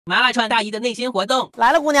麻辣串大姨的内心活动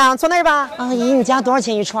来了，姑娘，坐那儿吧。阿姨，你家多少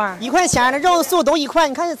钱一串？1块钱的，肉素都1块。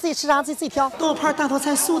你看你自己吃啥，自己挑。豆泡、大头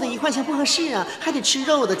菜素的1块钱不合适啊，还得吃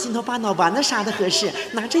肉的，筋头巴脑丸子啥的合适。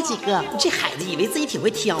拿这几个。这孩子以为自己挺会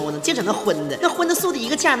挑呢，净整那荤的，那荤的素的一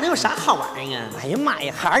个价，能有啥好玩啊？哎呀妈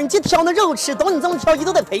呀，孩儿，你就挑那肉吃，都你这么挑，一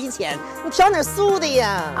都得赔钱。你挑点素的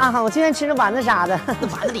呀？啊，我今天吃着丸子啥的，那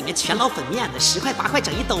丸子里面全捞粉面的，10块8块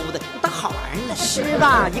整一兜的，你当好玩了？吃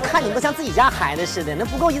吧，一看你们都像自己家孩子似的，那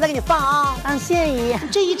不够姨再给你放啊。啊，谢谢姨，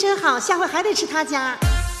这姨真好，下回还得吃他家。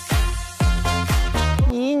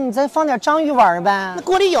姨，你再放点章鱼丸呗。那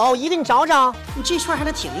锅里有，姨给你找找。你这串还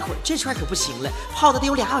能挺一会儿，这串可不行了，泡的得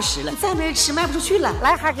有2小时了，再没人吃卖不出去了。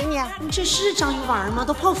来，孩儿给你。你这是章鱼丸吗？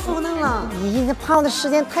都泡敷弄了。姨，这泡的时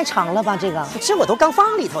间太长了吧？这我都刚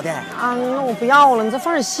放里头的。啊，那我不要了，你再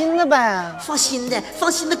放点新的呗。放新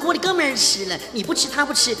的锅里更没人吃了。你不吃，他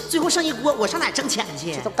不吃，最后剩一锅，我上哪挣钱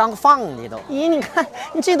去？这都刚放的都。姨，你看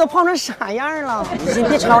你这都泡成啥样了？姨，你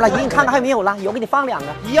别吵了，姨，你看看还有没有了？有，给你放2个。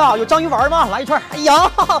姨呀，有章鱼丸吗？来一串。哎呦。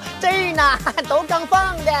这儿呢，都刚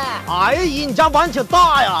放的。哎呀，姨，你家碗挺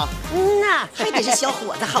大呀。呐，还得是小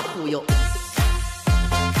伙子好忽悠。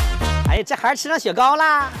哎，这孩儿吃上雪糕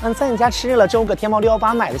啦。在你家吃了，中午搁天猫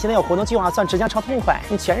618买的，现在有活动计划算，直降超痛快。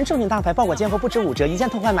你全是正品大牌，爆果见货不止5折，一件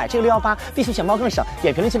痛快买。这个618必须选包更省，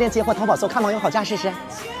点评论区链接或淘宝搜看网友好价试试。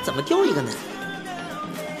怎么丢一个呢？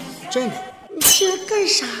这呢？你这干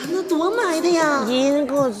啥呢？多买的呀！姨，你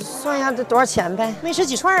给我算一下这多少钱呗？没吃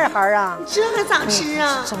几串啊，孩儿啊？这还咋吃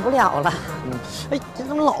啊？整不了了。哎，这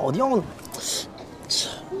怎么老掉呢？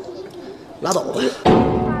拉倒吧。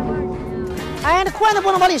哎，那筷子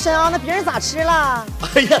不能往里伸啊，那别人咋吃了？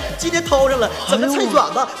哎呀，今天偷上了，整个菜卷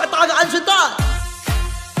子，还搭个鹌鹑蛋。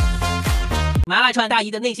麻辣串大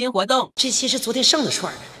姨的内心活动，这些是昨天剩的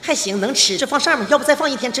串，还行，能吃。这放上面，要不再放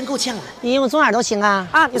1天，真够呛了。姨，我坐哪儿都行啊。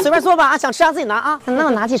啊，你随便坐吧啊，想吃啥自己拿啊。那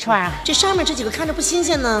我拿几串啊？这上面这几个看着不新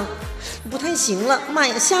鲜呢，不太行了。妈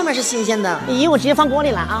呀，下面是新鲜的。姨，我直接放锅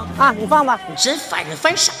里了啊。啊，你放吧。你真烦人，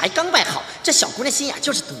翻啥呀？刚摆好，这小姑娘心眼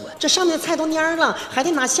就是多。这上面的菜都蔫了，还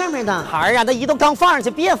得拿下面的。孩儿啊，那姨都刚放上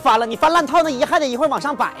去，别翻了。你翻烂套，那姨还得一会儿往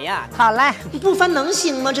上摆呀。好嘞，你不翻能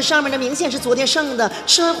行吗？这上面的明显是昨天剩的，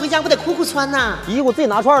吃完回家不得哭哭窜呐。姨，我自己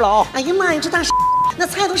拿串了啊。哎呀妈呀，这大那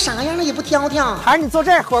菜都啥样了也不挑挑。孩儿，你坐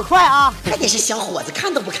这儿，火快啊。还得是小伙子，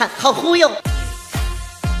看都不看，好忽悠。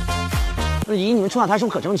不是姨，你们出小摊是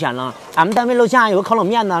不是可挣钱了？俺们单位楼下有个烤冷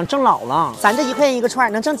面呢，挣老了。咱这1块钱1个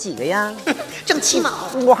串，能挣几个呀？挣7毛。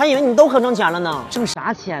我还以为你都可挣钱了呢。挣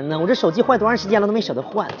啥钱呢？我这手机坏多长时间了都没舍得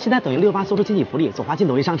换。现在等于618搜出惊喜福利，左滑进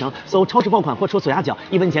抖音商城，搜超值爆款或抽左下角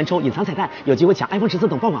，1分钱抽隐藏彩蛋，有机会抢 iPhone 14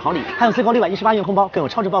等爆款好礼，还有最高618元红包，更有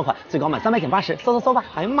超值爆款，最高满300减80，搜吧。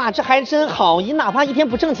哎呀妈，这还真好，姨哪怕1天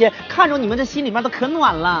不挣钱，看着你们这心里面都可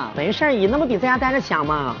暖了。没事，姨那不比在家待着强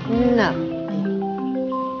吗？呢。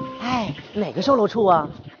哎，哪个售楼处啊？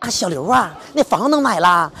啊，小刘啊，那房子能买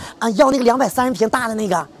了啊？要那个230平大的那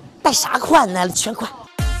个，带啥款呢？全款。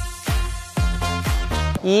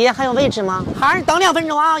姨，还有位置吗？孩儿，你等2分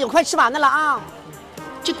钟啊，有快吃完的了啊。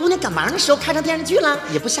这姑娘赶忙的时候看上电视剧了，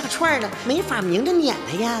也不下串了，没法明着撵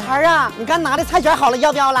她呀。孩儿啊，你刚拿的菜卷好了，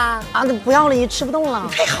要不要啦？啊，那不要了，姨吃不动了。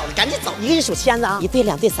太好了，赶紧走。一个人数签子啊，1对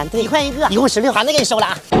2对3对，1块1个，一共16，盘子给你收了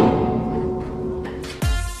啊。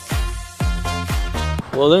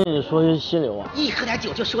我跟你说句心里话，一喝点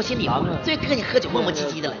酒就说心里话，最跟你喝酒磨磨唧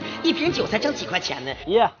唧的了，1瓶酒才挣几块钱呢。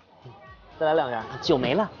爷，再来2瓶。酒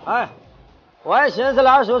没了。哎，我还寻思咱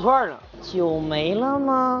俩人说串呢。酒没了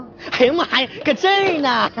吗？哎呀妈呀，搁这儿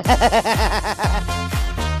呢。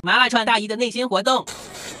麻辣串大姨的内心活动。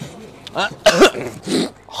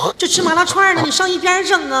这吃麻辣串呢，你上一边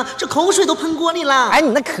扔啊！这口水都喷锅里了。哎，你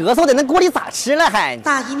那咳嗽的那锅里咋吃了还？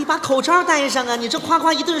大姨，你把口罩戴上啊！你这夸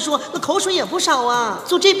夸一顿说，那口水也不少啊。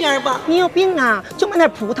坐这边吧。你有病啊？就买点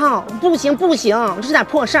葡萄。不行，这是点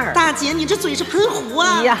破事儿。大姐，你这嘴是喷壶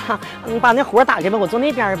啊！哎呀，你把那火打开吧，我坐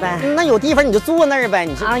那边呗。那有地方你就坐那儿呗。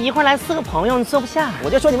你啊，一会儿来4个朋友，你坐不下。我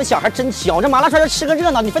就说你们小孩真挑，这麻辣串就吃个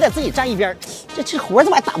热闹，你非得自己站一边，这火怎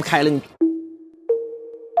么还打不开了你？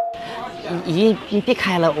姨，你别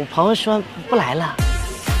开了，我朋友说不来了。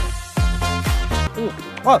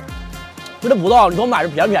这葡萄你给我买着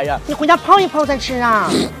便宜便宜。你回家泡一泡再吃啊。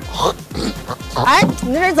哎，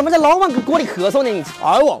你那人怎么在老往锅里咳嗽呢？你，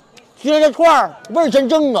哎呦，今天这串味儿真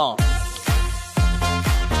正啊！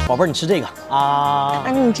宝贝儿，你吃这个啊？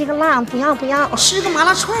哎，你这个辣，不要，吃个麻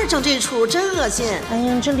辣串整这出，真恶心。哎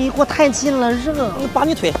呀，这离锅太近了，热。你把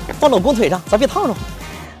你腿放老公腿上，咱别烫着。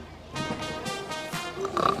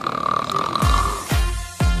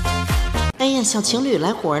哎呀，呀，小情侣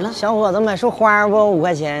来活了。小伙子买束花不？5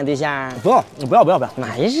块钱，对象。不要，不要，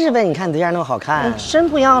没事呗。你看你对象那么好看。真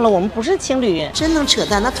不要了，我们不是情侣。真能扯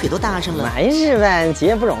淡，那腿都搭上了。没事呗，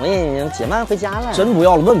姐不容易，姐慢回家了。真不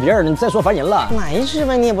要了，问别人，你再说烦人了。没事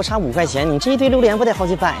呗，你也不差5块钱，你这一堆榴莲不得好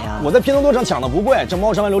几百呀？我在拼多多上抢的不贵，整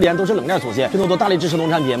包上万榴莲都是冷链所限。拼多多大力支持农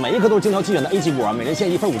产品，每一颗都是精挑细选的 A 级果，每人限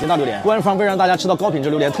1份5斤大榴莲。官方为让大家吃到高品质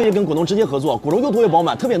榴莲，特意跟果农直接合作，果肉又多又饱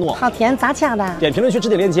满，特别糯。好甜，咋抢的？点评论区置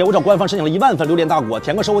顶链接，我找官方申请了1万份榴莲大果，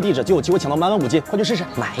填个收货地址就有机会抢到满5斤，快去试试。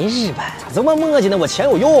没事呗，咋这么磨叽呢？我钱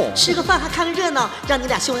有用。吃个饭还看个热闹，让你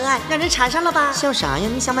俩秀恩爱，让人馋上了吧？笑啥呀？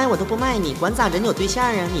你想买我都不卖你，管咋人有对象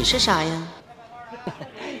啊？你是啥呀？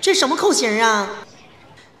这什么口型啊？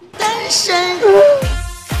单身。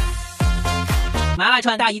麻辣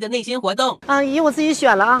串大姨的内心活动。阿姨，我自己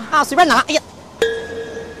选了啊，随便拿。哎呀，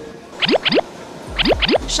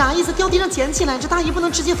啥意思？掉地上捡起来，这大姨不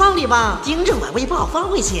能直接放里吧？盯着我也不好放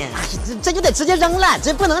回去。这就得直接扔了，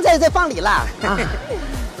这不能再放里了。啊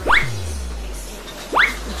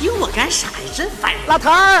你盯我干啥呀？真烦！老头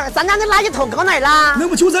儿，咱家那垃圾桶搁哪儿了？那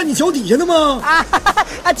不就在你脚底下呢吗？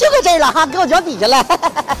就搁这儿了哈，搁我脚底下了。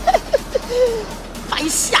白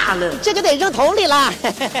瞎了，这就得扔桶里了。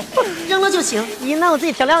扔了就行。姨，那我自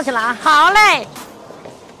己调料去了啊。好嘞。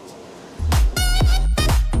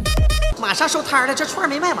马上收摊了，这串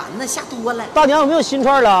没卖完呢，下多了。大娘有没有新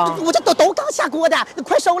串了？我这都刚下锅的，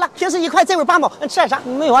快收了。平时1块，这会儿8毛，吃点啥？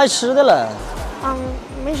没有爱吃的了。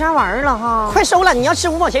没啥玩意了哈。快收了，你要吃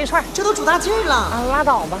5毛钱1串，这都煮大劲儿了。拉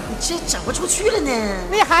倒吧，你这整不出去了呢。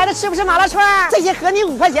那孩子吃不吃麻辣串？这些合你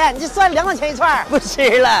5块钱，你就算2毛钱1串。不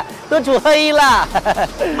吃了，都煮黑了。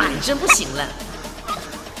妈，你真不行了。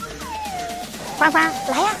芳芳，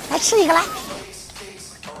来呀，来吃一个来。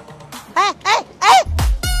哎！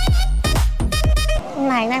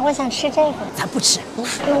奶奶，我想吃这个。咱不吃。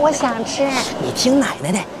那我想吃。你听奶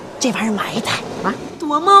奶的，这玩意儿埋汰啊，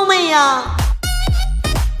多冒昧呀！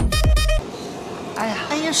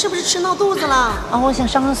哎呀，是不是吃闹肚子了？啊，我想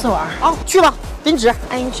上个所。去吧，给你纸。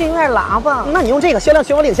哎呀，这有点拉吧。那你用这个，销量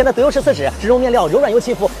全国领先的德优14纸，植绒面料，柔软又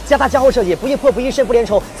亲肤，加大加厚设计，不易破不易渗不连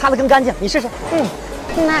抽，擦得更干净。你试试。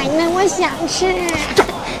奶奶，我想吃。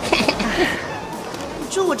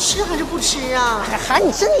你说我吃还是不吃啊？喊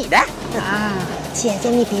你吃你的。姐姐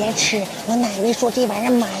你别吃，我奶奶说这玩意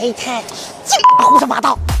儿埋汰。胡说八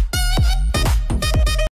道。